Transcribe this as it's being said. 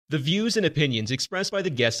The views and opinions expressed by the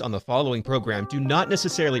guests on the following program do not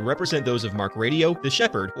necessarily represent those of Mark Radio, The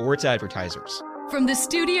Shepherd, or its advertisers. From the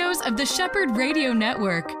studios of the Shepherd Radio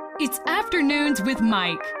Network, it's Afternoons with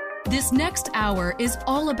Mike. This next hour is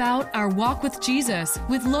all about our walk with Jesus,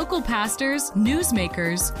 with local pastors,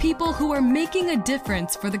 newsmakers, people who are making a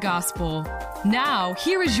difference for the gospel. Now,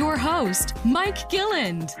 here is your host, Mike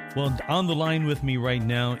Gilland. Well, on the line with me right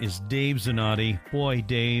now is Dave Zanotti. Boy,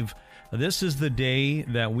 Dave, this is the day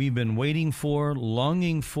that we've been waiting for,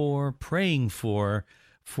 longing for, praying for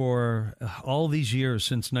all these years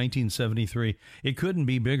since 1973. It couldn't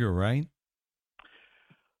be bigger, right?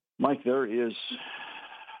 Mike, there is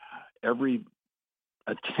every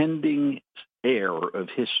attending air of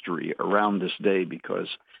history around this day because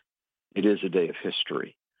it is a day of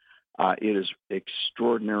history. It is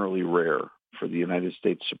extraordinarily rare for the United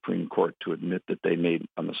States Supreme Court to admit that they made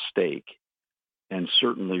a mistake, and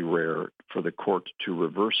certainly rare for the court to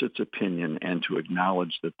reverse its opinion and to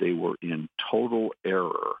acknowledge that they were in total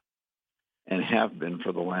error and have been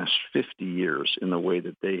for the last 50 years in the way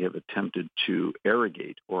that they have attempted to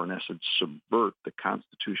arrogate or, in essence, subvert the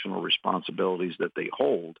constitutional responsibilities that they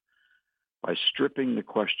hold by stripping the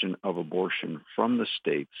question of abortion from the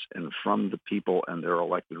states and from the people and their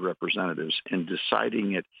elected representatives and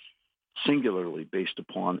deciding it singularly based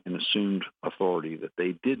upon an assumed authority that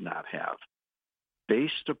they did not have,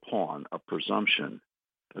 based upon a presumption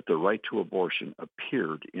that the right to abortion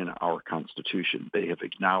appeared in our Constitution. They have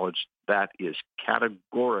acknowledged that is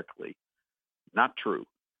categorically not true.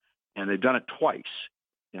 And they've done it twice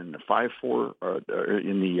in the 5-4,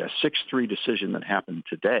 in the 6-3 decision that happened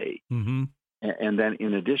today. Mm-hmm. And then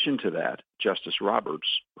in addition to that, Justice Roberts,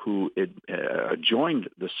 who joined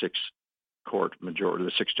the six-judge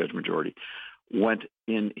majority, went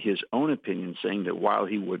in his own opinion saying that while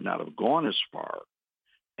he would not have gone as far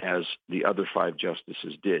as the other 5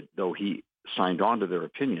 justices did, though he signed on to their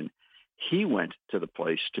opinion, he went to the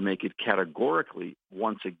place to make it categorically,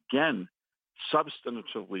 once again,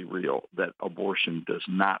 substantively real that abortion does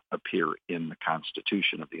not appear in the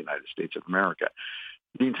Constitution of the United States of America.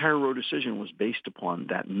 The entire Roe decision was based upon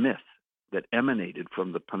that myth that emanated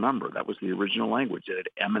from the penumbra. That was the original language, that it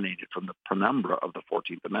emanated from the penumbra of the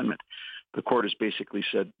 14th Amendment. The court has basically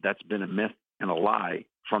said that's been a myth and a lie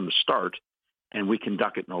from the start, and we can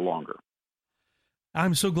duck it no longer.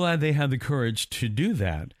 I'm so glad they had the courage to do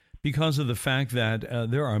that because of the fact that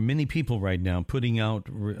there are many people right now putting out,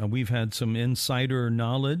 we've had some insider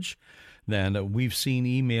knowledge that we've seen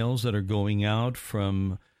emails that are going out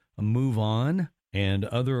from Move On and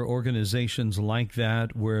other organizations like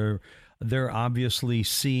that where they're obviously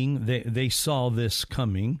seeing, they saw this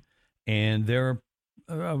coming, and they're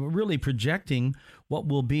really projecting what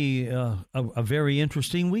will be a very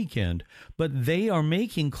interesting weekend. But they are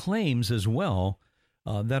making claims as well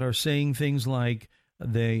that are saying things like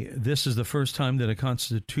this is the first time that a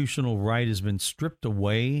constitutional right has been stripped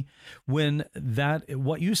away, when that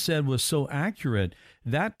what you said was so accurate,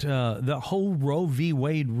 that the whole Roe v.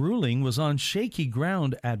 Wade ruling was on shaky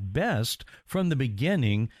ground at best from the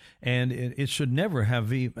beginning, and it should never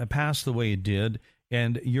have passed the way it did.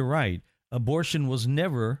 And you're right. Abortion was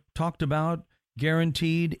never talked about,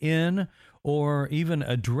 guaranteed in, or even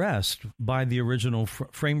addressed by the original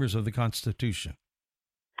framers of the Constitution.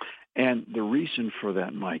 And the reason for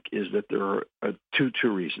that, Mike, is that there are two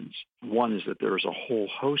reasons. One is that there is a whole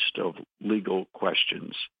host of legal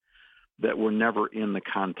questions that were never in the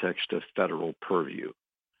context of federal purview.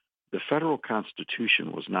 The federal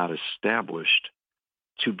Constitution was not established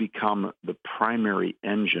to become the primary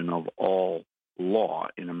engine of all law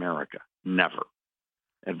in America. Never.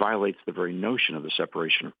 It violates the very notion of the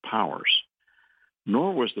separation of powers.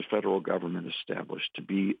 Nor was the federal government established to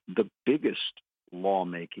be the biggest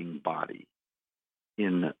lawmaking body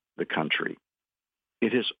in the country.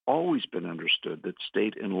 It has always been understood that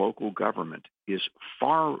state and local government is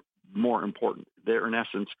far more important. There, in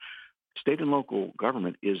essence, state and local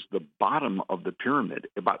government is the bottom of the pyramid,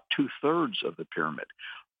 about 2/3 of the pyramid.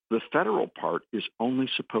 The federal part is only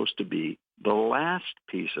supposed to be the last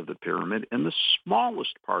piece of the pyramid and the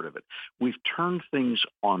smallest part of it. We've turned things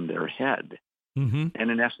on their head. Mm-hmm.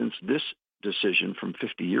 And in essence, this decision from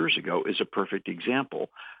 50 years ago is a perfect example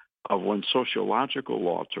of when sociological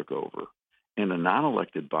law took over and a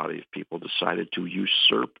non-elected body of people decided to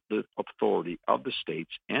usurp the authority of the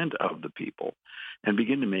states and of the people and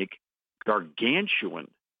begin to make gargantuan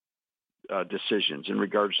decisions in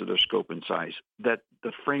regards to their scope and size that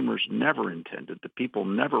the framers never intended, the people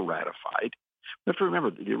never ratified. You have to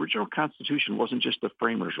remember, the original Constitution wasn't just the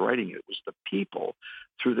framers writing it. It was the people,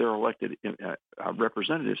 through their elected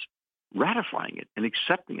representatives, ratifying it and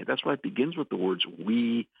accepting it. That's why it begins with the words,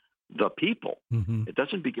 we the people. Mm-hmm. It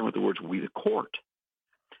doesn't begin with the words, we the court.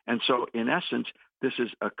 And so, in essence, this is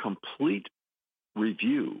a complete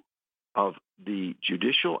review of the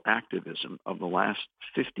judicial activism of the last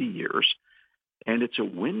 50 years, and it's a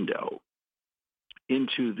window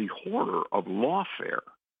into the horror of lawfare,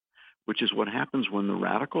 which is what happens when the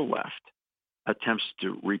radical left attempts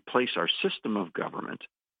to replace our system of government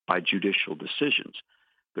by judicial decisions.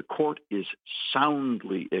 The court is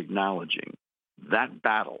soundly acknowledging that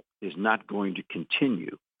battle is not going to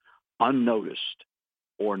continue unnoticed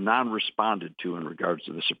or non-responded to in regards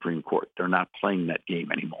to the Supreme Court. They're not playing that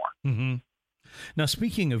game anymore. Mm-hmm. Now,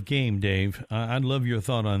 speaking of game, Dave, I'd love your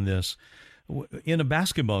thought on this. In a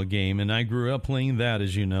basketball game, and I grew up playing that,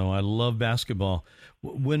 as you know, I love basketball.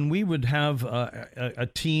 When we would have a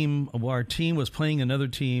team, our team was playing another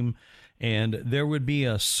team, and there would be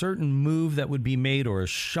a certain move that would be made or a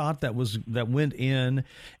shot that went in,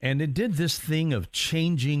 and it did this thing of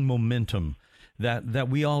changing momentum that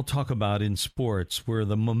we all talk about in sports, where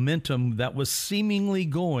the momentum that was seemingly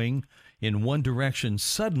going in one direction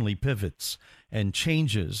suddenly pivots and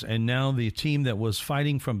changes, and now the team that was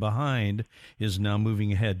fighting from behind is now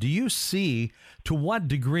moving ahead. Do you see, to what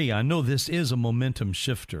degree, I know this is a momentum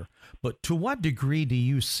shifter, but to what degree do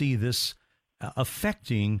you see this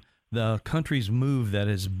affecting the country's move that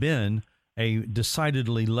has been a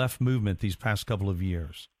decidedly left movement these past couple of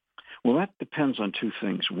years? Well, that depends on two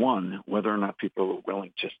things. One, whether or not people are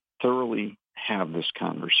willing to thoroughly have this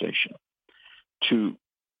conversation, to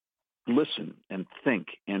listen and think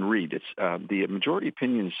and read. It's the majority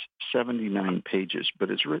opinion is 79 pages, but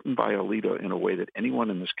it's written by Alito in a way that anyone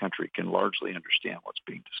in this country can largely understand what's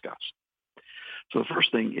being discussed. So the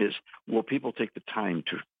first thing is, will people take the time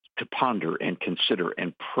to ponder and consider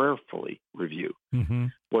and prayerfully review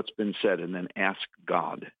what's been said, and then ask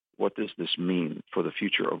God, what does this mean for the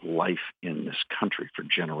future of life in this country for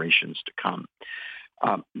generations to come?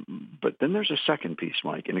 But then there's a second piece,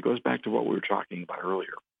 Mike, and it goes back to what we were talking about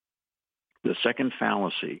earlier. The second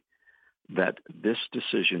fallacy that this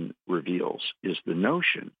decision reveals is the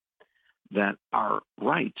notion that our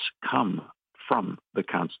rights come from the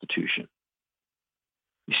Constitution.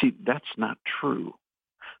 You see, that's not true.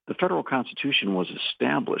 The federal Constitution was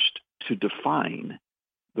established to define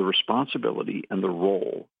the responsibility and the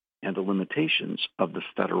role and the limitations of the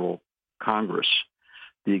federal Congress,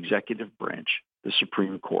 the executive branch, the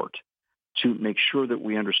Supreme Court, to make sure that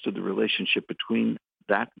we understood the relationship between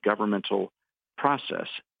that governmental process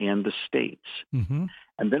and the states. Mm-hmm.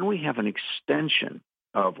 And then we have an extension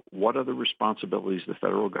of what other responsibilities the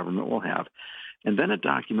federal government will have, and then a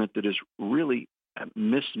document that is really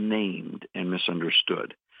misnamed and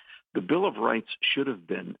misunderstood. The Bill of Rights should have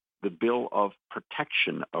been the Bill of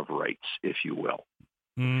Protection of Rights, if you will.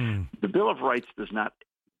 Mm. The Bill of Rights does not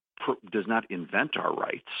invent our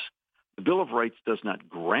rights. The Bill of Rights does not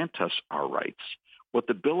grant us our rights. What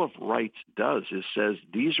the Bill of Rights does is says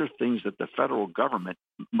these are things that the federal government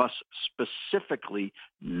must specifically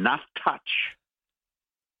not touch,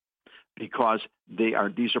 because these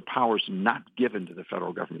are powers not given to the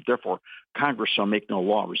federal government. Therefore, Congress shall make no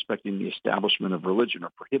law respecting the establishment of religion or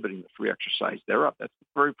prohibiting the free exercise thereof. That's the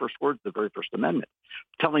very first word of the very first amendment,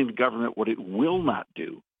 telling the government what it will not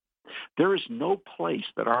do. There is no place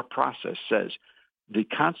that our process says the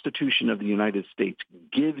Constitution of the United States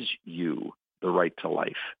gives you the right to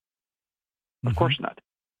life. Of course not.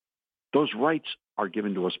 Those rights are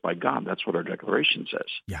given to us by God. That's what our Declaration says.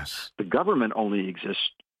 Yes. The government only exists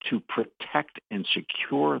to protect and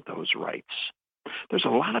secure those rights. There's a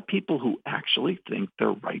lot of people who actually think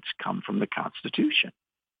their rights come from the Constitution.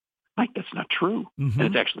 Mike, that's not true. And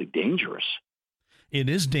it's actually dangerous. It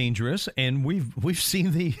is dangerous, and we've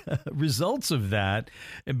seen the results of that,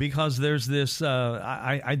 because there's this.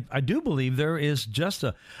 I do believe there is just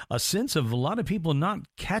a sense of a lot of people not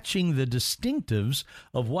catching the distinctives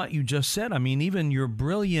of what you just said. I mean, even your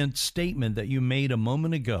brilliant statement that you made a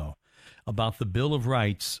moment ago about the Bill of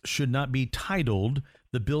Rights should not be titled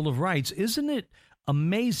the Bill of Rights. Isn't it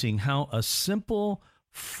amazing how a simple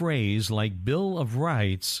phrase like Bill of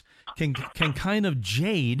Rights can kind of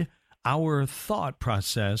jade our thought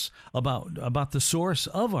process about the source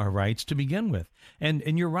of our rights to begin with?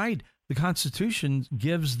 And you're right, the Constitution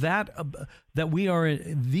gives that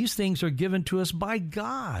these things are given to us by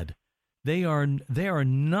God. They are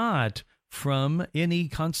not from any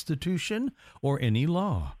constitution or any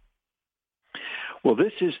law. Well,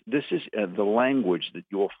 this is the language that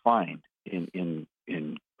you'll find in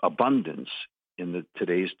abundance in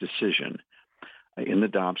today's decision, in the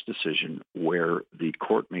Dobbs decision, where the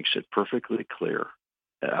court makes it perfectly clear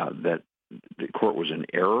that the court was in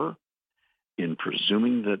error in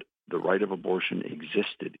presuming that the right of abortion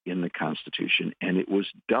existed in the Constitution, and it was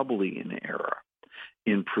doubly in error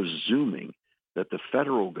in presuming that the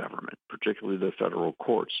federal government, particularly the federal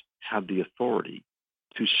courts, had the authority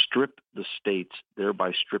to strip the states,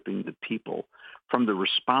 thereby stripping the people from the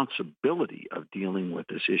responsibility of dealing with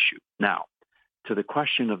this issue. Now, to the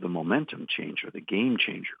question of the momentum changer, the game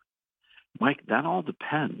changer, Mike, that all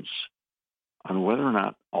depends on whether or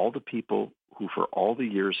not all the people who for all the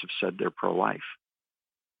years have said they're pro-life,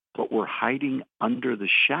 but were hiding under the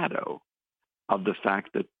shadow of the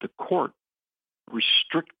fact that the court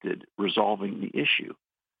restricted resolving the issue.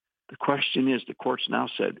 The question is, the courts now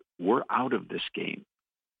said, we're out of this game.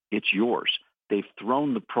 It's yours. They've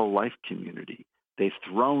thrown the pro-life community, they've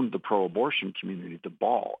thrown the pro-abortion community the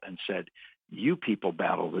ball and said, you people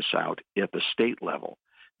battle this out at the state level.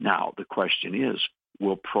 Now, the question is,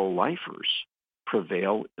 will pro-lifers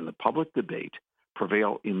prevail in the public debate,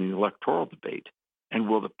 prevail in the electoral debate, and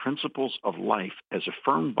will the principles of life as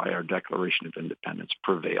affirmed by our Declaration of Independence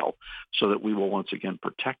prevail so that we will once again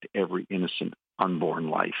protect every innocent unborn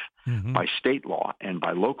life by state law and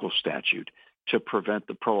by local statute to prevent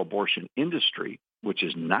the pro-abortion industry, which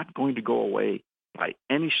is not going to go away by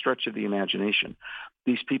any stretch of the imagination.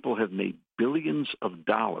 These people have made billions of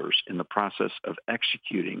dollars in the process of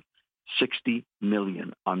executing 60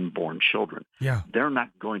 million unborn children. Yeah. They're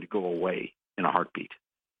not going to go away in a heartbeat.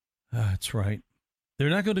 That's right. They're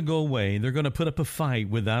not going to go away. They're going to put up a fight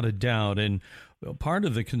without a doubt. And part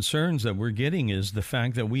of the concerns that we're getting is the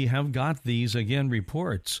fact that we have got these, again,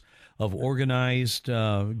 reports of organized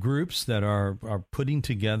groups that are putting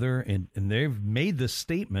together, and they've made this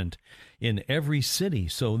statement in every city.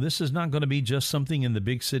 So this is not going to be just something in the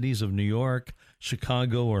big cities of New York,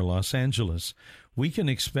 Chicago, or Los Angeles. We can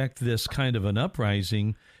expect this kind of an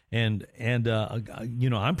uprising. And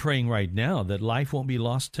I'm praying right now that life won't be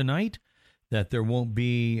lost tonight, that there won't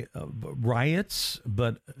be riots.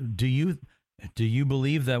 But do you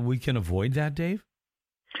believe that we can avoid that, Dave?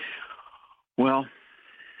 Well,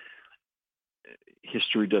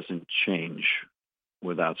 history doesn't change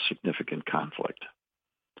without significant conflict.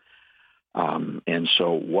 And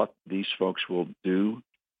so what these folks will do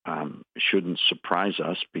shouldn't surprise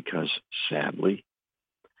us because, sadly,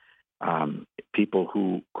 people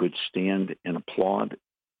who could stand and applaud,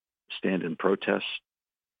 stand in protest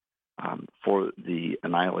for the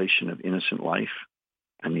annihilation of innocent life,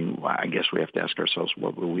 I mean, I guess we have to ask ourselves,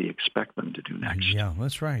 what will we expect them to do next? Yeah,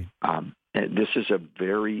 that's right. This is a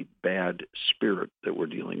very bad spirit that we're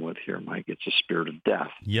dealing with here, Mike. It's a spirit of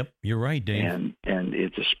death. Yep, you're right, Dave. And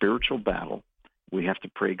it's a spiritual battle. We have to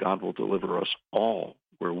pray God will deliver us all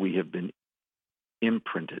where we have been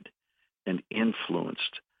imprinted and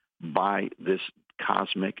influenced by this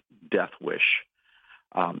cosmic death wish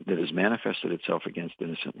that has manifested itself against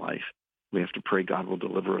innocent life. We have to pray God will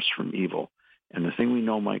deliver us from evil. And the thing we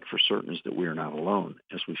know, Mike, for certain is that we are not alone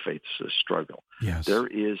as we face this struggle. Yes. There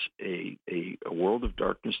is a world of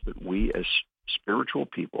darkness that we as spiritual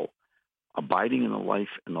people, abiding in the life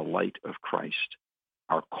and the light of Christ,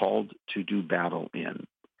 are called to do battle in.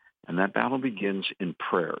 And that battle begins in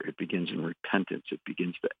prayer. It begins in repentance. It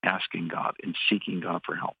begins to asking God and seeking God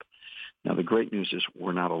for help. Now, the great news is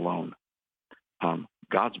we're not alone.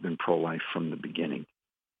 God's been pro-life from the beginning,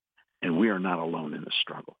 and we are not alone in the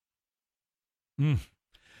struggle.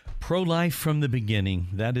 Pro-life from the beginning.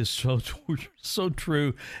 That is so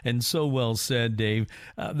true and so well said, Dave.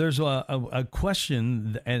 There's a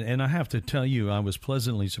question, and I have to tell you, I was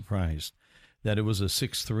pleasantly surprised that it was a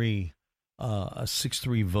 6-3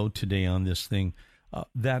 vote today on this thing.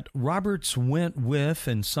 That Roberts went with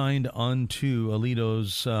and signed onto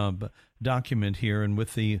Alito's document here, and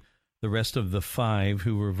with the rest of the 5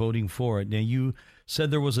 who were voting for it. Now, you said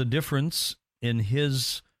there was a difference in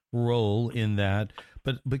his role in that,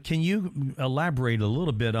 but can you elaborate a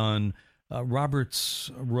little bit on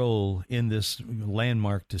Roberts' role in this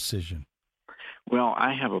landmark decision? Well,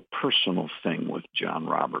 I have a personal thing with John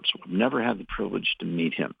Roberts. I've never had the privilege to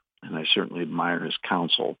meet him, and I certainly admire his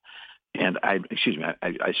counsel, and I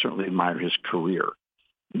certainly admire his career,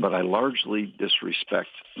 but I largely disrespect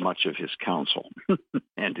much of his counsel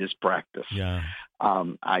and his practice. Yeah.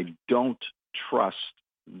 I don't trust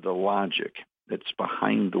the logic that's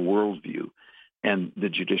behind the worldview and the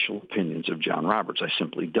judicial opinions of John Roberts. I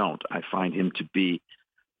simply don't. I find him to be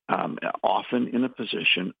often in a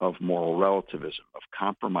position of moral relativism, of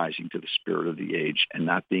compromising to the spirit of the age and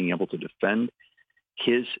not being able to defend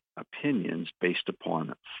his opinions based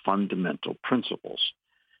upon fundamental principles.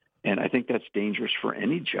 And I think that's dangerous for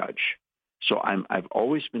any judge. So I've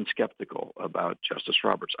always been skeptical about Justice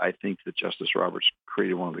Roberts. I think that Justice Roberts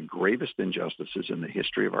created one of the gravest injustices in the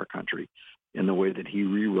history of our country in the way that he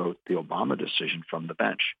rewrote the Obama decision from the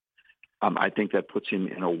bench. I think that puts him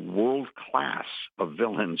in a world class of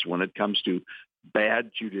villains when it comes to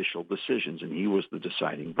bad judicial decisions, and he was the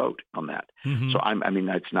deciding vote on that. So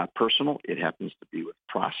it's not personal. It happens to be with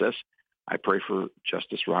process. I pray for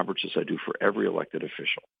Justice Roberts as I do for every elected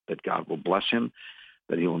official, that God will bless him,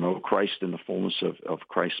 that he will know Christ in the fullness of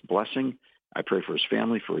Christ's blessing. I pray for his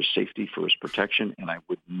family, for his safety, for his protection, and I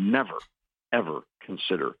would never, ever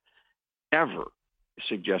consider ever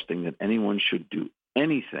suggesting that anyone should do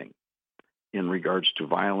anything in regards to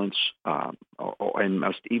violence, and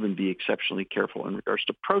must even be exceptionally careful in regards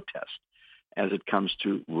to protest as it comes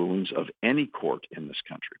to rulings of any court in this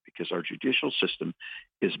country, because our judicial system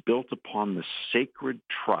is built upon the sacred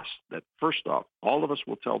trust that, first off, all of us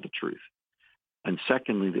will tell the truth, and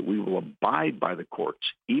secondly, that we will abide by the courts,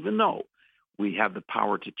 even though we have the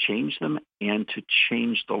power to change them and to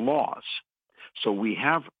change the laws. So we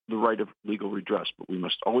have the right of legal redress, but we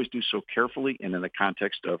must always do so carefully and in the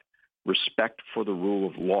context of respect for the rule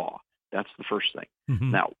of law. That's the first thing.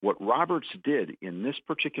 Now, what Roberts did in this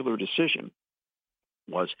particular decision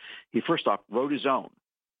was he first off wrote his own.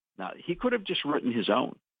 Now, he could have just written his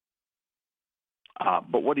own.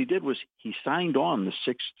 But what he did was he signed on the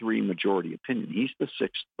 6-3 majority opinion. He's the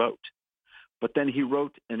sixth vote. But then he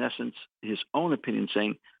wrote, in essence, his own opinion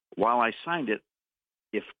saying, while I signed it,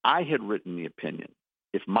 if I had written the opinion,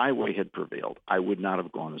 if my way had prevailed, I would not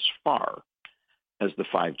have gone as far as the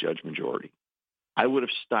 5-judge majority. I would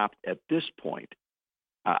have stopped at this point.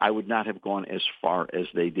 I would not have gone as far as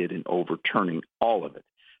they did in overturning all of it.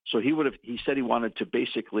 So he said he wanted to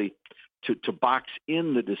basically to box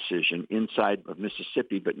in the decision inside of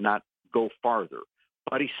Mississippi, but not go farther.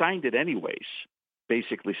 But he signed it anyways,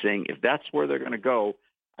 basically saying, if that's where they're going to go,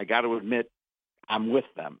 I got to admit, I'm with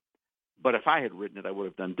them. But if I had written it, I would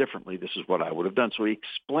have done differently. This is what I would have done. So he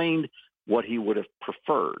explained what he would have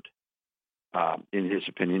preferred in his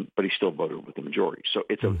opinion, but he still voted with the majority. So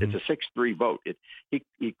it's a 6-3 vote.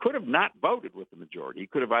 He could have not voted with the majority. He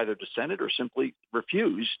could have either dissented or simply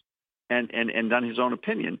refused and done his own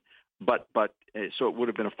opinion. But so it would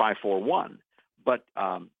have been a 5-4-1. But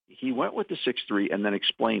he went with the 6-3 and then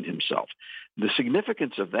explained himself. The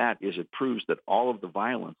significance of that is it proves that all of the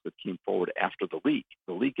violence that came forward after the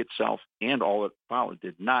leak itself and all that followed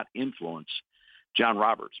did not influence John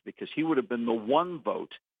Roberts, because he would have been the one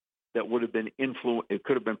vote that would have been it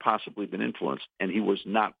could have been possibly been influenced, and he was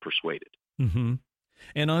not persuaded.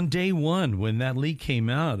 And on day one, when that leak came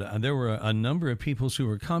out, there were a number of people who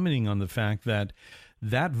were commenting on the fact that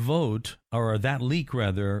that vote, or that leak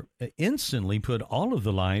rather, instantly put all of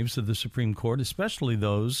the lives of the Supreme Court, especially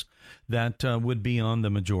those that would be on the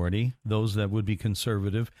majority, those that would be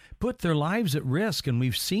conservative, put their lives at risk. And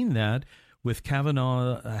we've seen that with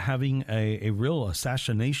Kavanaugh having a real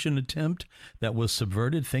assassination attempt that was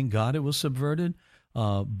subverted. Thank God it was subverted.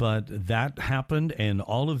 But that happened, and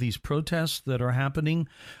all of these protests that are happening,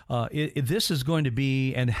 this is going to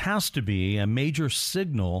be and has to be a major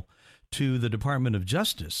signal to the Department of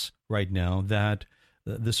Justice right now that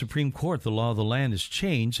the Supreme Court, the law of the land, has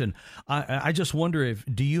changed. And I just wonder,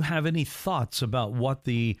 do you have any thoughts about what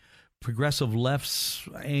the progressive left's,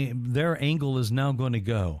 their angle is now going to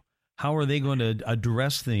go? How are they going to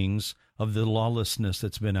address things of the lawlessness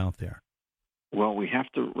that's been out there? Well, we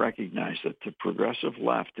have to recognize that the progressive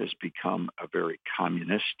left has become a very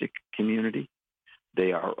communistic community.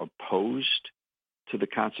 They are opposed to the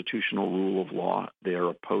constitutional rule of law. They are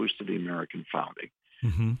opposed to the American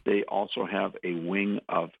founding. They also have a wing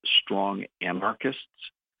of strong anarchists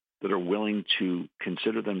that are willing to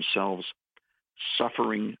consider themselves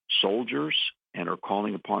suffering soldiers and are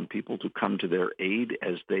calling upon people to come to their aid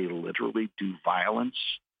as they literally do violence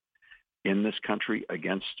in this country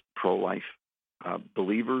against pro-life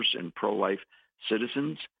believers and pro-life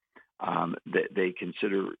citizens. They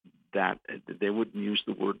consider that, they wouldn't use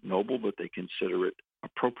the word noble, but they consider it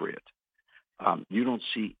appropriate. You don't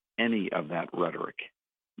see any of that rhetoric,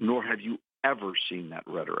 nor have you ever seen that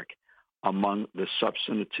rhetoric among the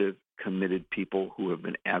substantive, committed people who have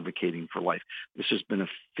been advocating for life. This has been a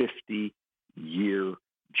 50-year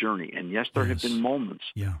journey. And yes, there have been moments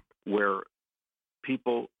where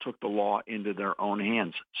people took the law into their own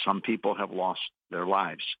hands. Some people have lost their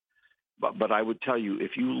lives. But I would tell you,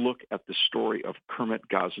 if you look at the story of Kermit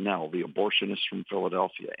Gosnell, the abortionist from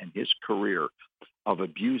Philadelphia, and his career of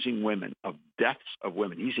abusing women, of deaths of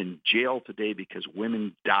women. He's in jail today because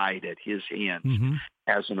women died at his hands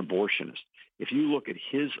as an abortionist. If you look at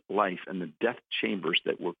his life and the death chambers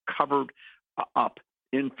that were covered up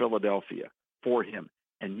in Philadelphia for him.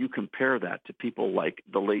 And you compare that to people like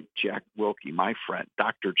the late Jack Wilkie, my friend,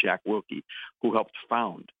 Dr. Jack Wilkie, who helped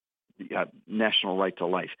found the National Right to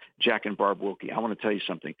Life. Jack and Barb Wilkie, I want to tell you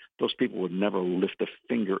something. Those people would never lift a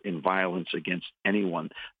finger in violence against anyone.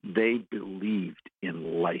 They believed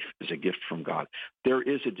in life as a gift from God. There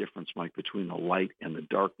is a difference, Mike, between the light and the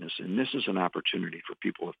darkness, and this is an opportunity for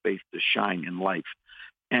people of faith to shine in life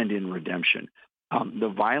and in redemption.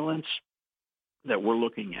 The violence that we're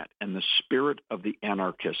looking at and the spirit of the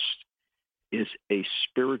anarchist is a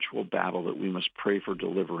spiritual battle that we must pray for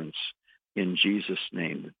deliverance in Jesus'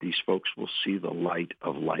 name, that these folks will see the light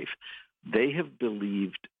of life. They have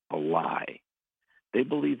believed a lie. They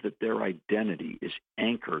believe that their identity is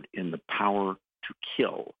anchored in the power to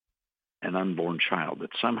kill an unborn child,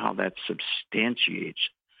 that somehow that substantiates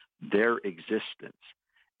their existence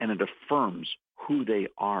and it affirms who they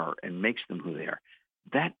are and makes them who they are.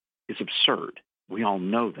 That is absurd. We all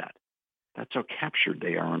know that. That's how captured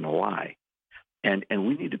they are in a lie. And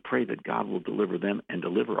we need to pray that God will deliver them and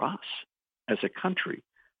deliver us as a country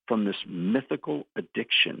from this mythical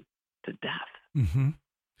addiction to death. Mm-hmm.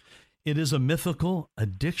 It is a mythical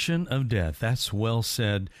addiction of death. That's well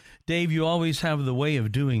said. Dave, you always have the way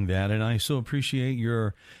of doing that, and I so appreciate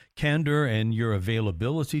your candor and your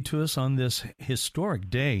availability to us on this historic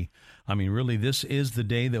day. I mean, really, this is the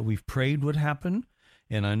day that we've prayed would happen,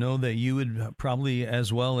 and I know that you would probably,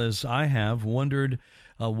 as well as I have, wondered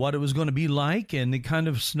what it was going to be like, and it kind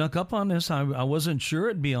of snuck up on us. I wasn't sure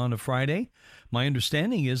it'd be on a Friday. My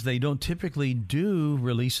understanding is they don't typically do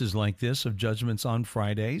releases like this of judgments on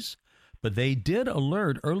Fridays, but they did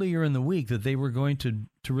alert earlier in the week that they were going to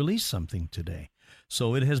release something today.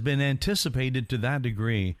 So it has been anticipated to that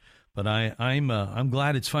degree, but I'm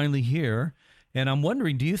glad it's finally here. And I'm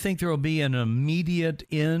wondering, do you think there will be an immediate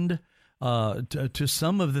end to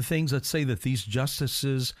some of the things, let's say, that these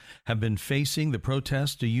justices have been facing, the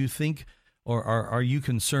protests? Do you think, or are you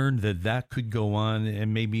concerned that that could go on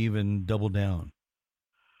and maybe even double down?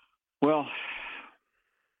 Well,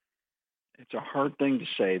 it's a hard thing to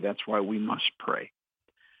say. That's why we must pray.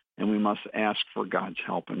 And we must ask for God's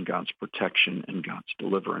help and God's protection and God's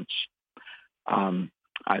deliverance.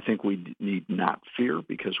 I think we need not fear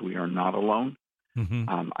because we are not alone.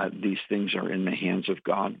 Mm-hmm. These things are in the hands of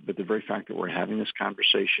God, but the very fact that we're having this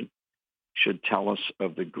conversation should tell us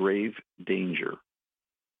of the grave danger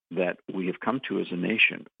that we have come to as a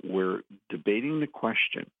nation. We're debating the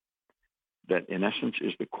question that, in essence,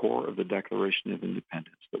 is the core of the Declaration of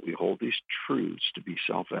Independence, that we hold these truths to be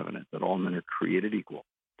self-evident, that all men are created equal,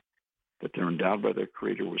 that they're endowed by their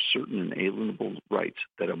Creator with certain inalienable rights,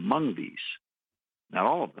 that among these, not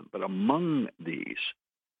all of them, but among these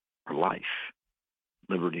are life,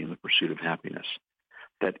 liberty, and the pursuit of happiness.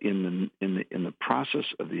 That in the process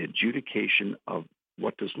of the adjudication of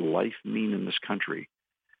what does life mean in this country,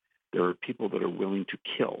 there are people that are willing to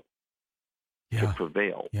kill to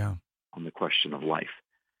prevail on the question of life.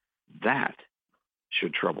 That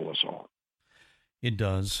should trouble us all. It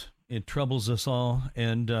does. It troubles us all,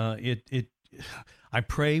 and I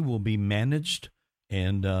pray will be managed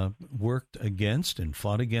and worked against and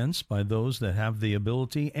fought against by those that have the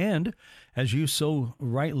ability, and, as you so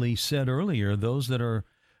rightly said earlier, those that are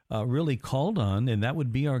really called on, and that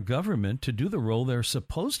would be our government, to do the role they're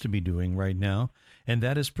supposed to be doing right now, and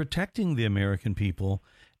that is protecting the American people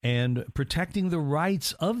and protecting the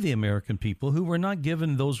rights of the American people who were not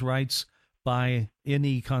given those rights by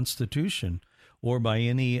any constitution or by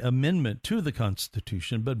any amendment to the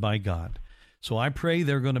Constitution, but by God. So I pray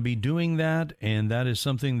they're going to be doing that, and that is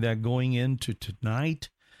something that going into tonight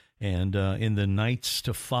and in the nights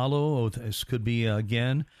to follow, this could be,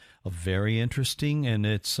 again, a very interesting, and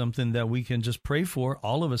it's something that we can just pray for.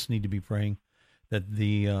 All of us need to be praying that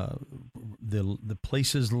the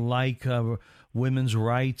places like women's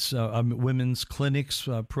rights, women's clinics,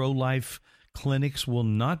 pro-life clinics will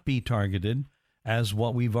not be targeted as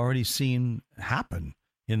what we've already seen happen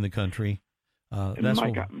in the country.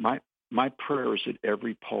 My prayer is that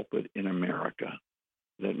every pulpit in America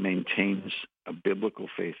that maintains a biblical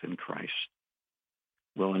faith in Christ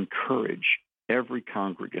will encourage every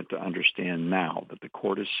congregant to understand now that the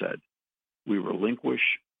court has said we relinquish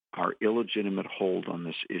our illegitimate hold on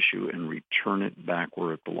this issue and return it back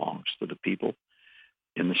where it belongs, to the people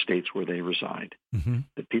in the states where they reside. Mm-hmm.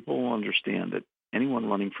 That people will understand that anyone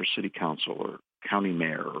running for city council or county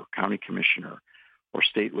mayor or county commissioner or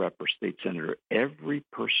state rep or state senator, every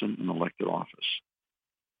person in elected office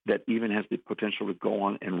that even has the potential to go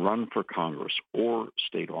on and run for Congress or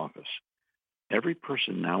state office, every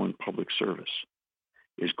person now in public service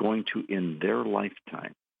is going to, in their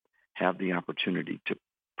lifetime, have the opportunity to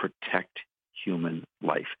protect human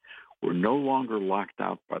life. We're no longer locked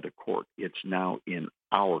out by the court. It's now in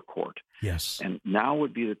our court. Yes. And now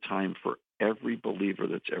would be the time for every believer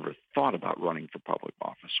that's ever thought about running for public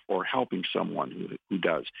office or helping someone who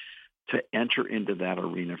does to enter into that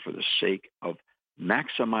arena for the sake of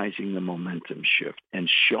maximizing the momentum shift and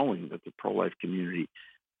showing that the pro-life community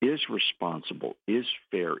is responsible, is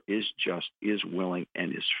fair, is just, is willing,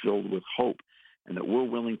 and is filled with hope, and that we're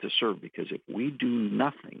willing to serve. Because if we do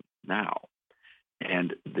nothing now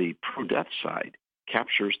and the pro-death side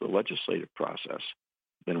captures the legislative process,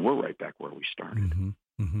 then we're right back where we started. Mm-hmm.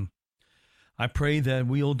 Mm-hmm. I pray that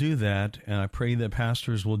we'll do that, and I pray that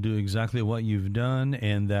pastors will do exactly what you've done,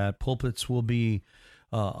 and that pulpits will be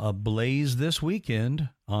ablaze this weekend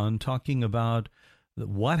on talking about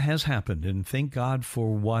what has happened, and thank God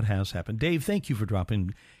for what has happened. Dave, thank you for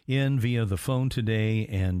dropping in via the phone today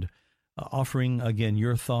and offering, again,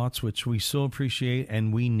 your thoughts, which we so appreciate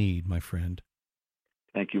and we need, my friend.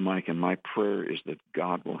 Thank you, Mike. And my prayer is that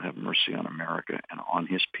God will have mercy on America and on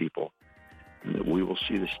his people, and that we will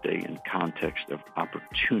see this day in context of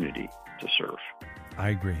opportunity to serve. I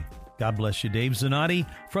agree. God bless you. Dave Zanotti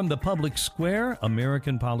from the Public Square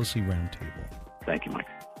American Policy Roundtable. Thank you, Mike.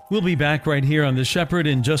 We'll be back right here on The Shepherd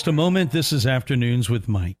in just a moment. This is Afternoons with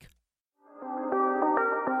Mike.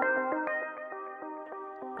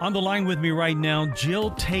 On the line with me right now,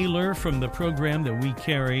 Jill Taylor from the program that we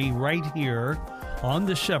carry right here on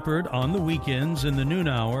The Shepherd on the weekends in the noon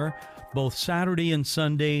hour, both Saturday and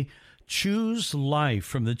Sunday. Choose Life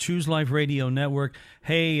from the Choose Life Radio Network.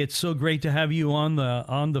 Hey, it's so great to have you on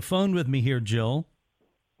the phone with me here, Jill.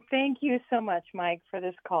 Thank you so much, Mike, for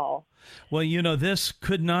this call. Well, you know, this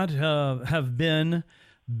could not have been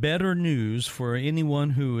better news for anyone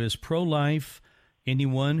who is pro-life,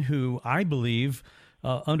 anyone who I believe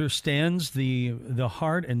understands the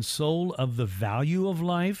heart and soul of the value of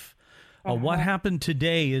life. What happened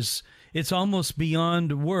today it's almost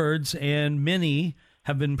beyond words, and many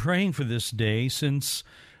have been praying for this day since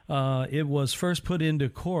it was first put into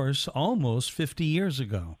course almost 50 years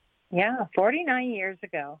ago. Yeah, 49 years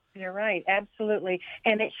ago. You're right, absolutely.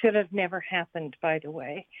 And it should have never happened, by the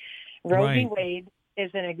way. Roe v. Wade is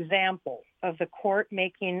an example of the court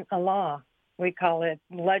making a law. We call it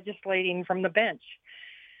legislating from the bench.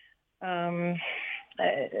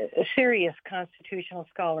 Serious constitutional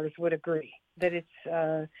scholars would agree that it's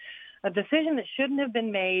a decision that shouldn't have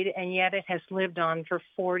been made, and yet it has lived on for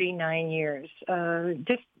 49 years.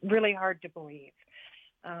 Just really hard to believe.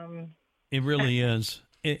 It really is.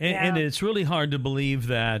 And it's really hard to believe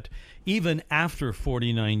that even after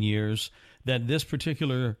 49 years, that this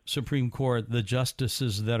particular Supreme Court, the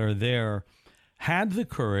justices that are there, had the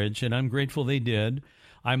courage, and I'm grateful they did.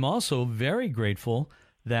 I'm also very grateful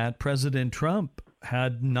that President Trump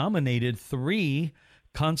had nominated 3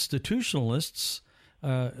 constitutionalists,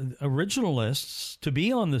 originalists, to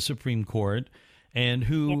be on the Supreme Court, and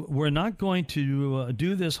who were not going to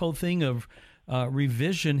do this whole thing of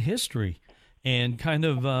revision history and kind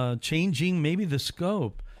of changing maybe the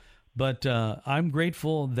scope. But I'm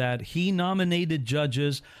grateful that he nominated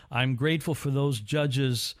judges. I'm grateful for those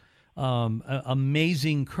judges'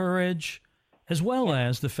 amazing courage, as well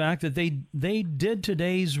as the fact that they did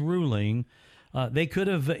today's ruling. They could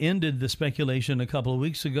have ended the speculation a couple of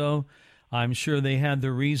weeks ago. I'm sure they had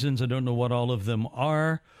their reasons. I don't know what all of them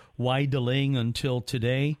are, why delaying until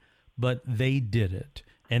today, but they did it.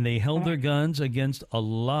 And they held their guns against a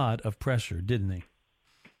lot of pressure, didn't they?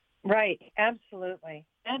 Right. Absolutely.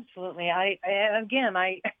 Absolutely. I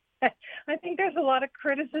think there's a lot of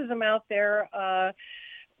criticism out there,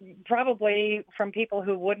 probably from people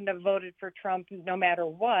who wouldn't have voted for Trump no matter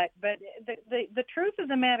what. But the truth of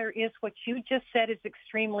the matter is what you just said is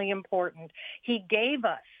extremely important. He gave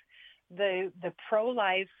us the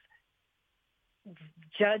pro-life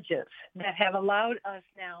judges that have allowed us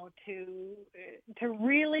now to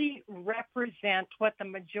really represent what the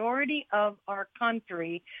majority of our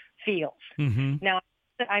country feels. Mm-hmm. Now,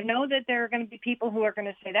 I know that there are going to be people who are going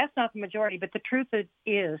to say that's not the majority, but the truth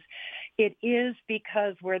is, it is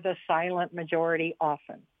because we're the silent majority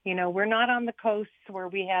often. You know, we're not on the coasts where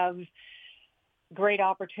we have great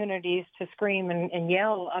opportunities to scream and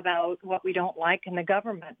yell about what we don't like in the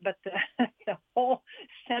government, but the whole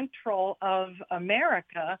central of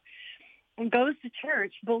America goes to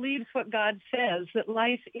church, believes what God says, that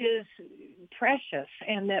life is precious,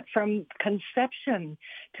 and that from conception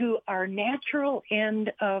to our natural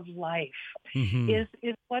end of life is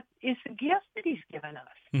what is the gift that he's given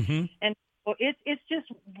us. Mm-hmm. And so it's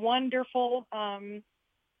just wonderful.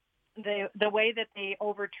 The way that they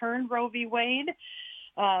overturned Roe v. Wade,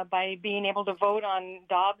 by being able to vote on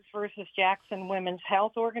Dobbs versus Jackson Women's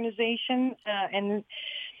Health Organization, and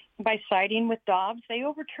by siding with Dobbs, they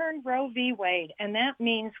overturned Roe v. Wade, and that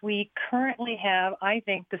means we currently have, I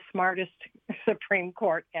think, the smartest Supreme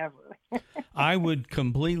Court ever. I would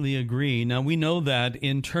completely agree. Now, we know that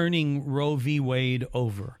in turning Roe v. Wade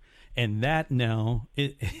over, and that now,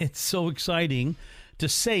 it's so exciting to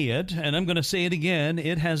say it, and I'm going to say it again,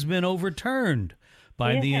 it has been overturned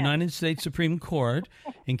by the United States Supreme Court,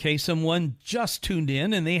 in case someone just tuned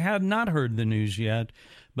in and they had not heard the news yet.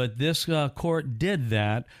 But this court did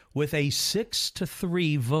that with a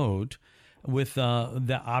 6-3 vote, with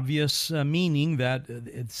the obvious meaning that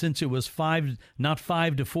since it was not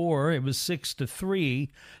 5-4, it was 6-3.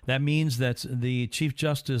 That means that the Chief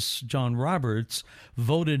Justice John Roberts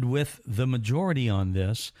voted with the majority on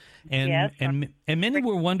this, and many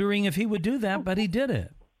were wondering if he would do that, but he did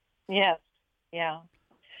it. Yes,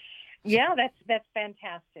 that's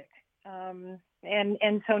fantastic.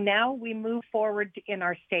 And so now we move forward in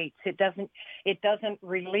our states. It doesn't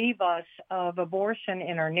relieve us of abortion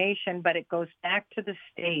in our nation, but it goes back to the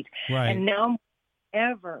state. Right. And now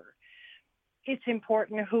ever, it's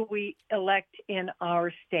important who we elect in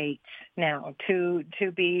our states now to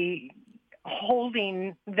be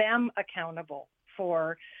holding them accountable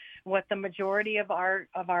for what the majority of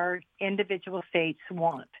our individual states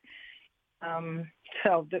want.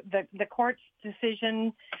 So the court's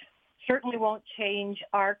decision certainly won't change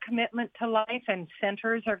our commitment to life, and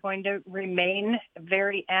centers are going to remain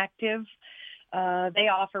very active. They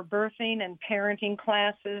offer birthing and parenting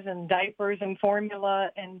classes and diapers and formula,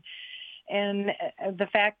 and the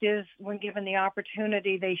fact is, when given the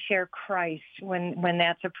opportunity, they share Christ when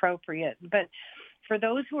that's appropriate. But for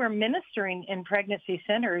those who are ministering in pregnancy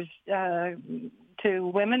centers to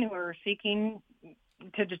women who are seeking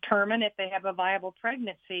to determine if they have a viable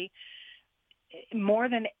pregnancy, more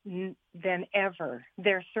than ever,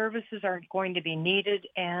 their services are going to be needed,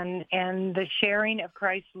 and the sharing of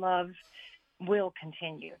Christ's love will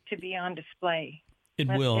continue to be on display. It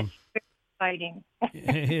will. It's very exciting.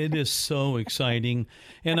 It is so exciting,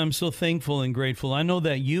 and I'm so thankful and grateful. I know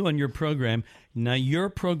that you and your program, now your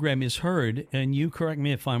program is heard, and you correct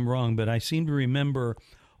me if I'm wrong, but I seem to remember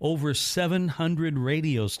over 700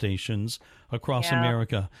 radio stations across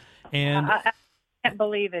America. And I can't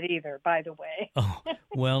believe it either, by the way. Oh,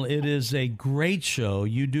 well, it is a great show.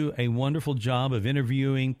 You do a wonderful job of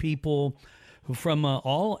interviewing people from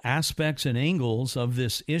all aspects and angles of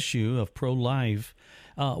this issue of pro-life.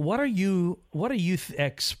 What are you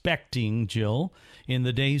expecting, Jill, in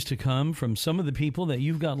the days to come from some of the people that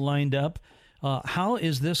you've got lined up? How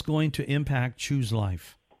is this going to impact Choose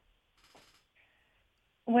Life?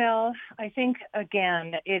 Well, I think,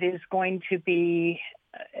 again, it's going to be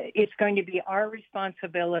our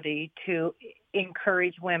responsibility to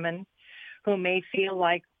encourage women who may feel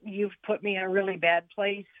like, you've put me in a really bad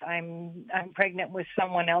place. I'm pregnant with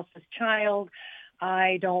someone else's child.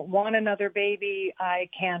 I don't want another baby. I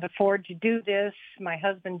can't afford to do this. My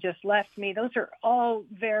husband just left me. Those are all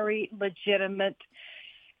very legitimate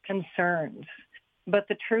concerns. But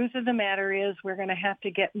the truth of the matter is, we're going to have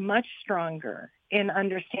to get much stronger in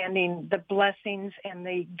understanding the blessings and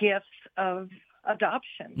the gifts of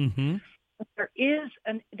adoption. Mm-hmm.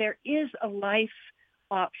 There is a life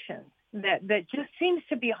option that just seems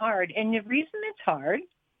to be hard. And the reason it's hard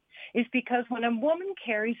is because when a woman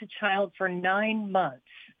carries a child for 9 months,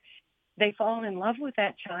 they fall in love with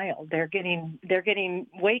that child. They're getting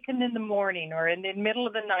wakened in the morning or in the middle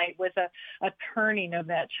of the night with a turning of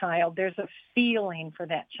that child. There's a feeling for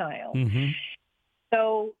that child. Mm-hmm.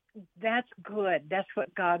 So that's good. That's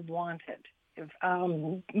what God wanted.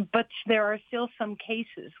 But there are still some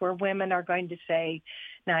cases where women are going to say,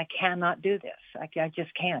 no, I cannot do this. I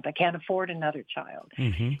just can't. I can't afford another child.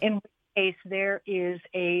 Mm-hmm. In which case, there is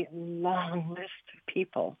a long list of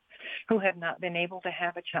people who have not been able to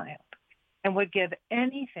have a child and would give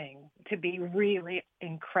anything to be really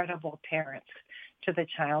incredible parents to the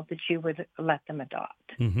child that you would let them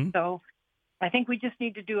adopt. Mm-hmm. So I think we just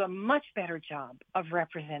need to do a much better job of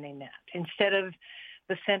representing that, instead of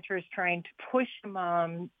the centers trying to push the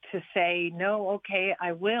mom to say, no, okay,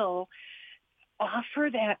 I will. Offer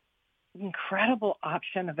that incredible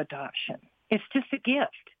option of adoption. It's just a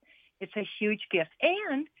gift. It's a huge gift.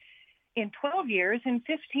 And in 12 years, in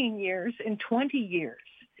 15 years, in 20 years,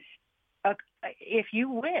 if you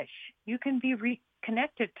wish, you can be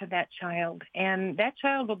reconnected to that child, and that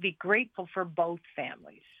child will be grateful for both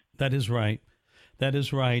families. That is right. That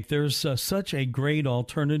is right. There's such a great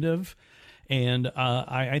alternative, and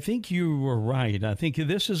I think you were right. I think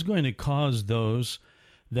this is going to cause those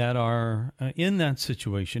that are in that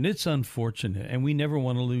situation. It's unfortunate, and we never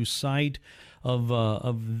want to lose sight of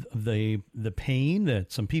the pain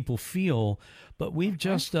that some people feel. But we've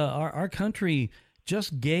just our country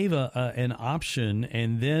just gave an option,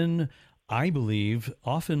 and then I believe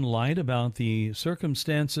often lied about the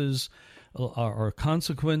circumstances or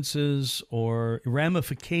consequences or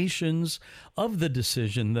ramifications of the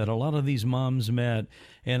decision that a lot of these moms met.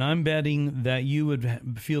 And I'm betting that you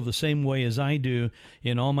would feel the same way as I do.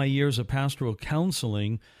 In all my years of pastoral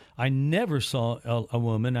counseling, I never saw a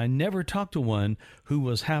woman, I never talked to one who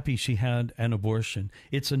was happy she had an abortion.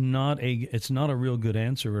 It's not a real good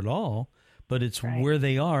answer at all, but it's right where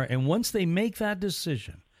they are. And once they make that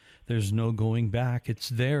decision, there's no going back. It's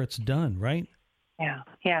there, it's done, right? Yeah.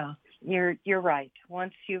 You're right.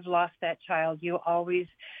 Once you've lost that child, you always,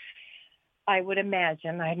 I would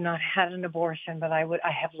imagine, I've not had an abortion, but I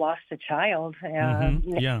have lost a child.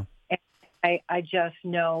 Yeah. I just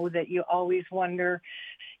know that you always wonder,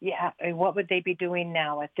 what would they be doing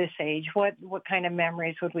now at this age? What kind of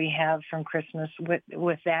memories would we have from Christmas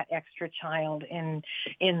with that extra child in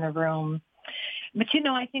the room? But,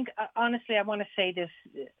 I think, honestly, I want to say this,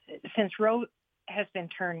 since Roe has been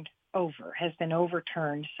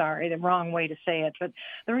overturned, sorry, the wrong way to say it, but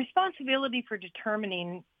the responsibility for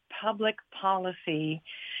determining public policy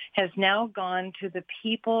has now gone to the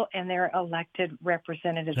people and their elected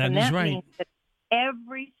representatives. That is right. Means that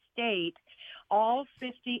every state, all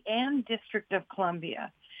 50 and District of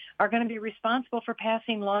Columbia, are going to be responsible for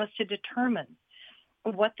passing laws to determine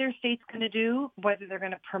what their state's going to do, whether they're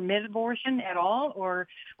going to permit abortion at all or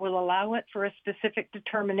will allow it for a specific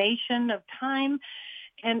determination of time.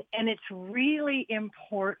 And it's really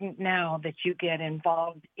important now that you get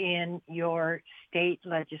involved in your state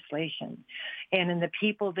legislation and in the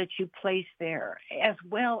people that you place there, as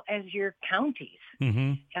well as your counties.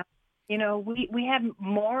 Mm-hmm. We have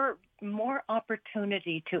more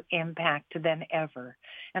opportunity to impact than ever.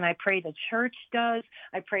 And I pray the church does.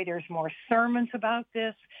 I pray there's more sermons about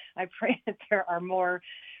this. I pray that there are more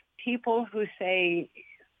people who say,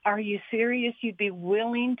 are you serious? You'd be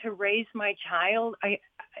willing to raise my child?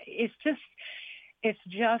 It's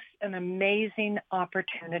just an amazing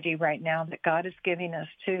opportunity right now that God is giving us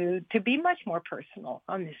to be much more personal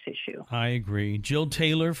on this issue. I agree. Jill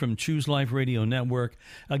Taylor from Choose Life Radio Network.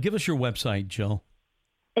 Give us your website, Jill.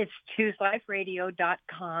 It's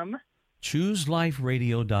chooseliferadio.com.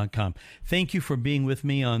 ChooseLifeRadio.com. Thank you for being with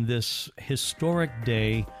me on this historic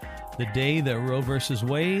day, the day that Roe versus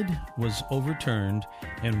Wade was overturned,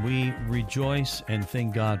 and we rejoice and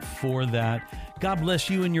thank God for that. God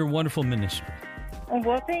bless you and your wonderful ministry.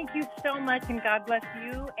 Well, thank you so much, and God bless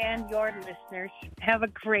you and your listeners. Have a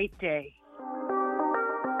great day.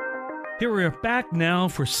 Here we are back now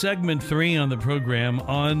for segment 3 on the program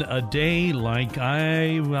on a day like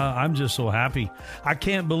I'm just so happy. I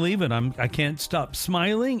can't believe it. I can't stop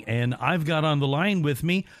smiling, and I've got on the line with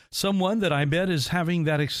me someone that I bet is having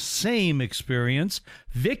that same experience,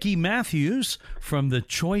 Vicki Matthews from the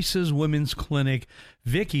Choices Women's Clinic.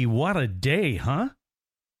 Vicki, what a day, huh?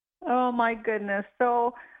 Oh, my goodness.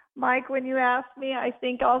 So, Mike, when you ask me, I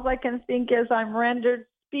think all I can think is I'm rendered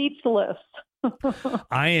speechless.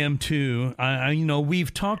 I am too.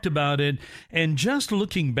 We've talked about it, and just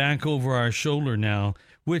looking back over our shoulder now,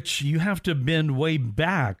 which you have to bend way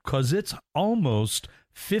back because it's almost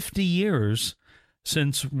 50 years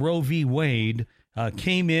since Roe v. Wade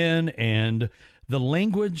came in, and the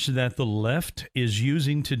language that the left is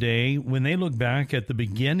using today, when they look back at the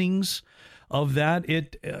beginnings of that,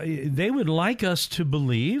 they would like us to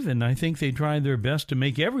believe, and I think they tried their best to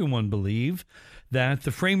make everyone believe, that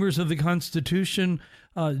the framers of the Constitution,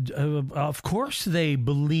 of course, they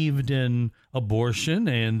believed in abortion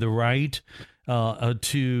and the right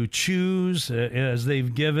to choose as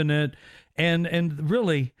they've given it. And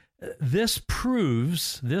really, this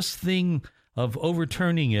thing of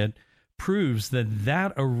overturning it proves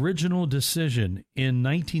that original decision in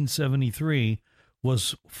 1973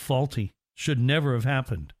 was faulty, should never have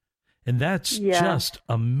happened. And that's just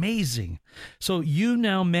amazing. So you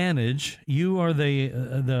now you are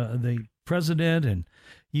the president, and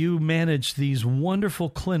you manage these wonderful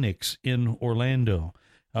clinics in Orlando.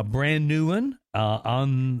 A brand new one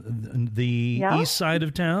on the east side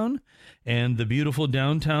of town, and the beautiful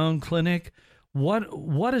downtown clinic.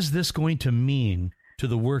 What is this going to mean to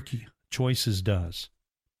the work Choices does?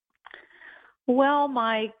 Well,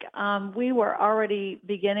 Mike, we were already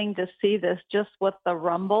beginning to see this just with the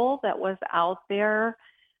rumble that was out there.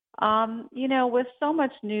 With so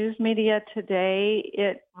much news media today,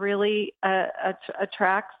 it really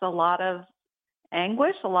attracts a lot of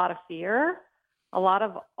anguish, a lot of fear. a lot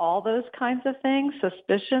of all those kinds of things,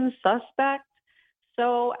 suspicion, suspect.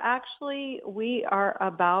 So actually, we are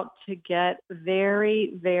about to get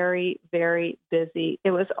very, very, very busy.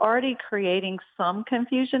 It was already creating some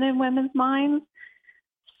confusion in women's minds.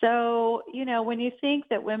 So, when you think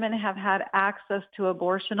that women have had access to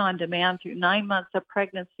abortion on demand through 9 months of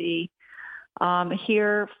pregnancy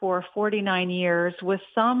here for 49 years with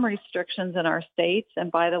some restrictions in our states,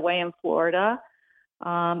 and by the way, in Florida,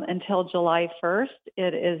 until July 1st,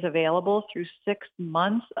 it is available through 6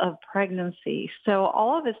 months of pregnancy. So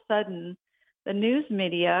all of a sudden, the news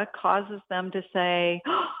media causes them to say,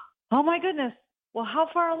 oh my goodness, well, how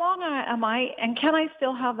far along am I? And can I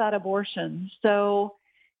still have that abortion? So,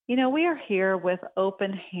 we are here with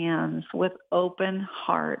open hands, with open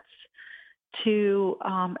hearts to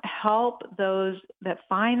help those that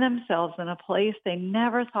find themselves in a place they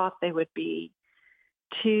never thought they would be,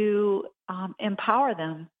 to empower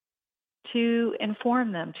them, to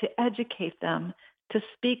inform them, to educate them, to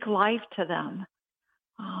speak life to them.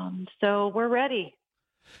 So we're ready.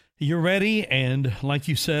 You're ready, and like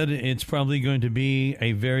you said, it's probably going to be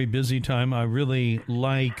a very busy time. I really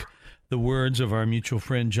like the words of our mutual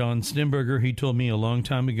friend John Stemberger. He told me a long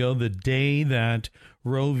time ago, the day that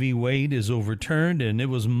Roe v. Wade is overturned, and it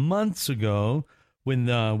was months ago when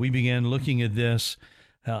we began looking at this,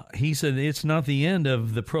 he said it's not the end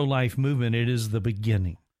of the pro-life movement, it is the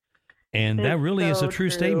beginning. And that really is a true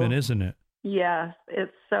statement, isn't it? Yes,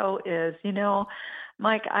 it so is.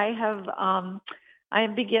 Mike, I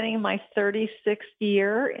am beginning my 36th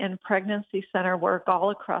year in pregnancy center work all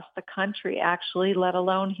across the country, actually, let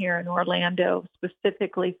alone here in Orlando,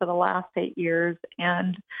 specifically for the last 8 years.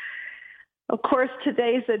 And of course,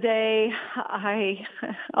 today's a day I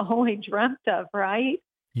only dreamt of, right?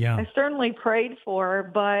 Yeah. I certainly prayed for,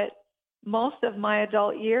 but most of my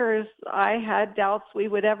adult years, I had doubts we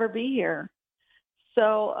would ever be here.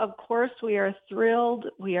 So, of course, we are thrilled.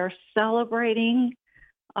 We are celebrating.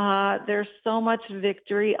 There's so much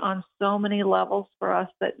victory on so many levels for us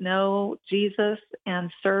that know Jesus and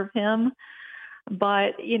serve him.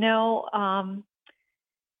 But,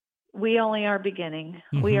 we only are beginning.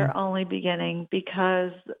 Mm-hmm. We are only beginning,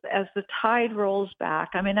 because as the tide rolls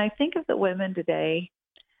back, I think of the women today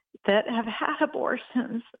that have had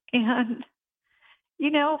abortions, and,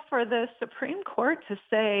 for the Supreme Court to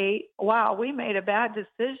say, wow, we made a bad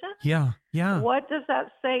decision. Yeah. What does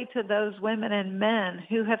that say to those women and men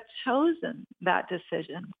who have chosen that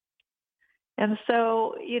decision? And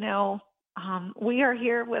so, we are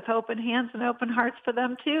here with open hands and open hearts for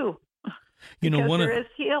them too. Because there is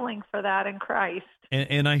healing for that in Christ.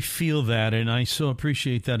 And I feel that, and I so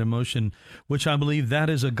appreciate that emotion, which I believe that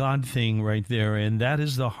is a God thing right there, and that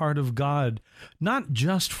is the heart of God, not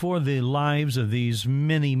just for the lives of these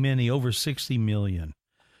many, many, over 60 million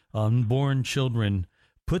unborn children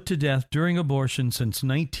put to death during abortion since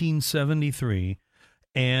 1973.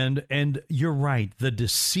 And you're right, the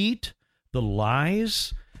deceit, the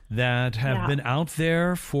lies that have been out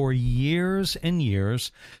there for years and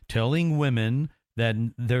years, telling women that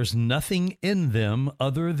there's nothing in them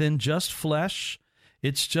other than just flesh.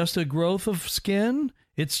 It's just a growth of skin.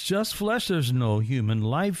 It's just flesh. There's no human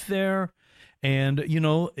life there. And,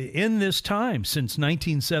 in this time, since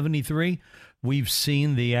 1973, we've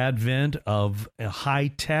seen the advent of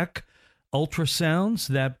high-tech ultrasounds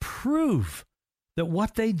that prove that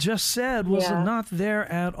what they just said was not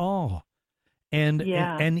there at all. And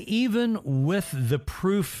even with the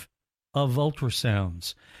proof of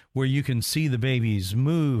ultrasounds, where you can see the babies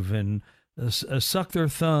move and suck their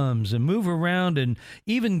thumbs and move around and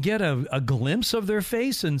even get a glimpse of their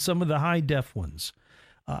face in some of the high-def ones,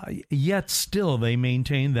 yet still they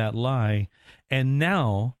maintain that lie. And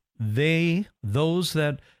now those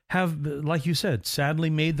that have, like you said, sadly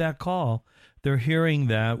made that call, they're hearing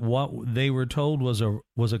that what they were told was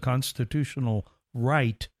a constitutional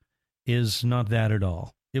right is not that at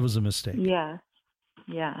all. It was a mistake. Yes.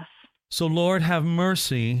 So, Lord, have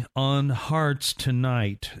mercy on hearts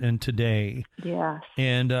tonight and today. Yes.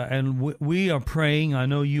 And we are praying. I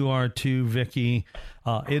know you are too, Vicki.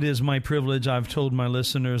 It is my privilege. I've told my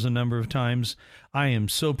listeners a number of times, I am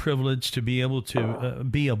so privileged to be able to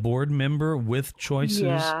be a board member with Choices.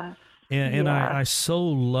 Yeah. And I so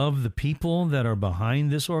love the people that are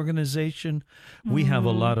behind this organization. We have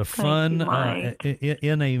a lot of fun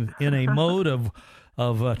in a mode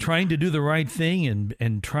of trying to do the right thing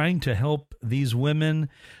and trying to help these women.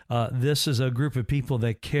 This is a group of people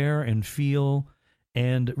that care and feel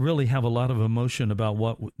and really have a lot of emotion about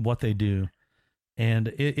what they do. And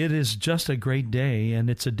it is just a great day, and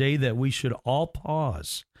it's a day that we should all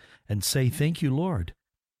pause and say, thank you, Lord,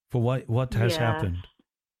 for what has happened.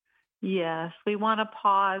 Yes, we want to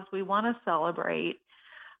pause. We want to celebrate.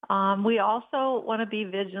 We also want to be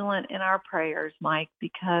vigilant in our prayers, Mike,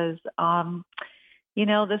 because,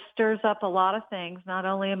 this stirs up a lot of things, not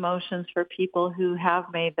only emotions for people who have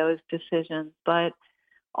made those decisions, but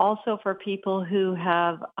also for people who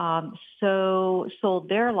have so sold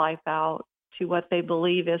their life out to what they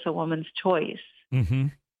believe is a woman's choice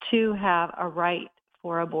to have a right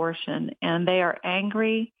for abortion. And they are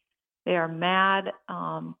angry. They are mad.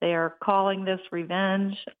 They are calling this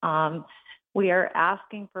revenge. We are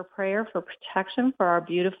asking for prayer for protection for our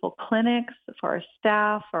beautiful clinics, for our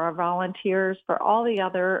staff, for our volunteers, for all the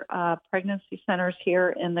other pregnancy centers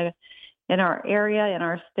here in our area, in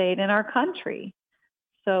our state, in our country.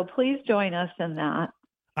 So please join us in that.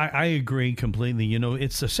 I agree completely.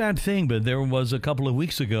 It's a sad thing, but there was a couple of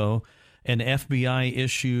weeks ago an FBI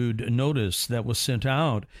issued notice that was sent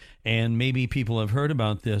out, and maybe people have heard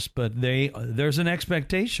about this, but there's an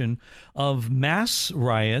expectation of mass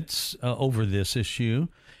riots over this issue.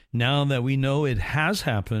 Now that we know it has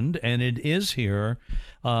happened and it is here,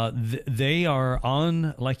 they are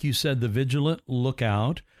on, like you said, the vigilant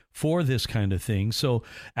lookout for this kind of thing. So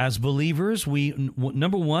as believers,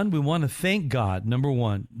 number one, we want to thank God. Number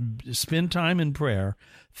one, spend time in prayer,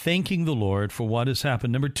 thanking the Lord for what has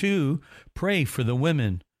happened. Number two, pray for the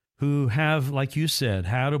women who have, like you said,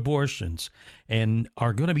 had abortions and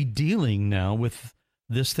are going to be dealing now with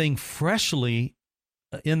this thing freshly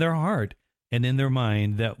in their heart and in their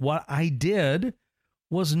mind, that what I did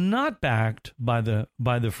was not backed by the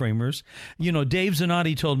framers. Dave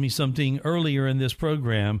Zanotti told me something earlier in this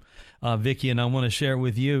program, Vicki, and I want to share it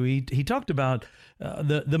with you. He talked about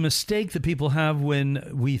the mistake that people have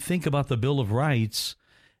when we think about the Bill of Rights,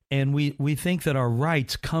 and we think that our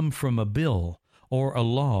rights come from a bill or a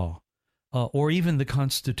law or even the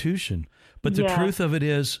Constitution. But the truth of it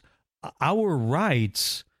is, our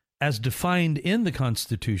rights, as defined in the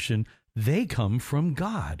Constitution, they come from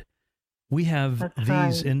God. We have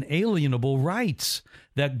these inalienable rights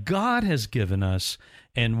that God has given us,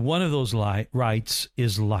 and one of those rights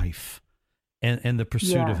is life and the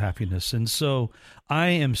pursuit of happiness. And so I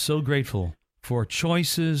am so grateful for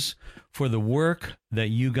Choices, for the work that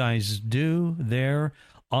you guys do there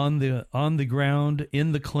on the ground,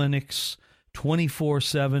 in the clinics,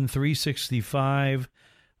 24/7, 365.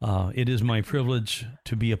 It is my privilege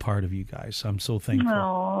to be a part of you guys. I'm so thankful.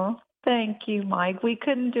 Oh, thank you, Mike. We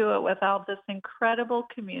couldn't do it without this incredible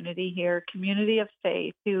community here, community of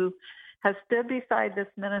faith, who has stood beside this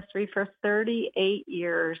ministry for 38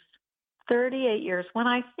 years. 38 years. When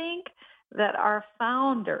I think that our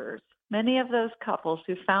founders, many of those couples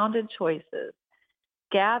who founded Choices,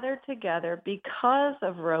 gathered together because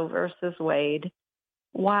of Roe versus Wade,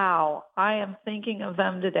 wow, I am thinking of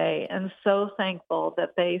them today and so thankful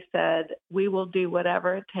that they said, we will do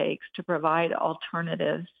whatever it takes to provide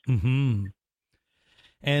alternatives. Mm-hmm.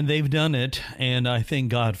 And they've done it, and I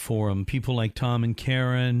thank God for them. People like Tom and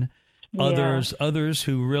Karen, others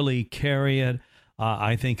who really carry it.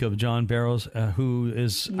 I think of John Barrows, who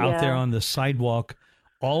is out there on the sidewalk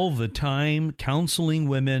all the time, counseling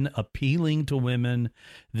women, appealing to women.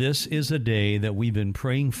 This is a day that we've been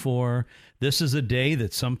praying for. This is a day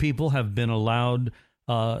that some people have been allowed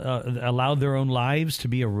their own lives to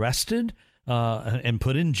be arrested and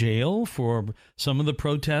put in jail for some of the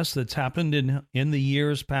protests that's happened in the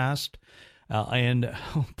years past. And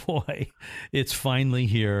oh boy, it's finally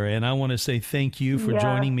here. And I want to say thank you for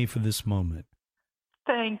joining me for this moment.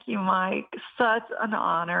 Thank you, Mike. Such an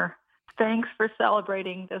honor. Thanks for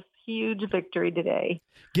celebrating this huge victory today.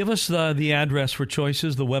 Give us the address for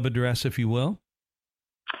Choices, the web address, if you will.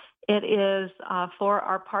 It is for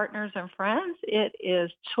our partners and friends. It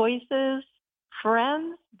is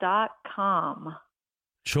choicesfriends.com.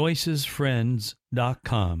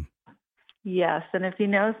 Choicesfriends.com. Yes, and if you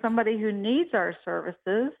know somebody who needs our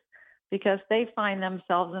services because they find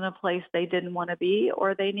themselves in a place they didn't want to be,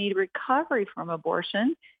 or they need recovery from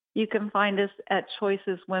abortion, you can find us at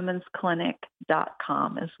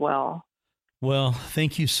choiceswomensclinic.com as well. Well,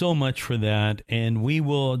 thank you so much for that. And we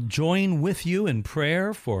will join with you in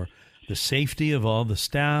prayer for the safety of all the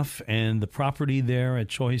staff and the property there at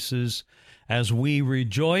Choices. As we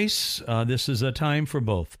rejoice, this is a time for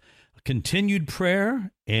both continued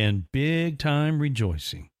prayer and big time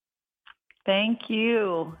rejoicing. Thank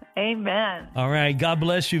you. Amen. All right. God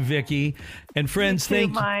bless you, Vicki. And friends,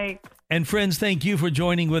 thank you, Mike. And friends, thank you for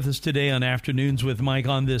joining with us today on Afternoons with Mike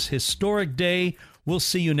on this historic day. We'll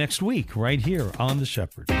see you next week right here on The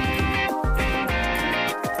Shepherd.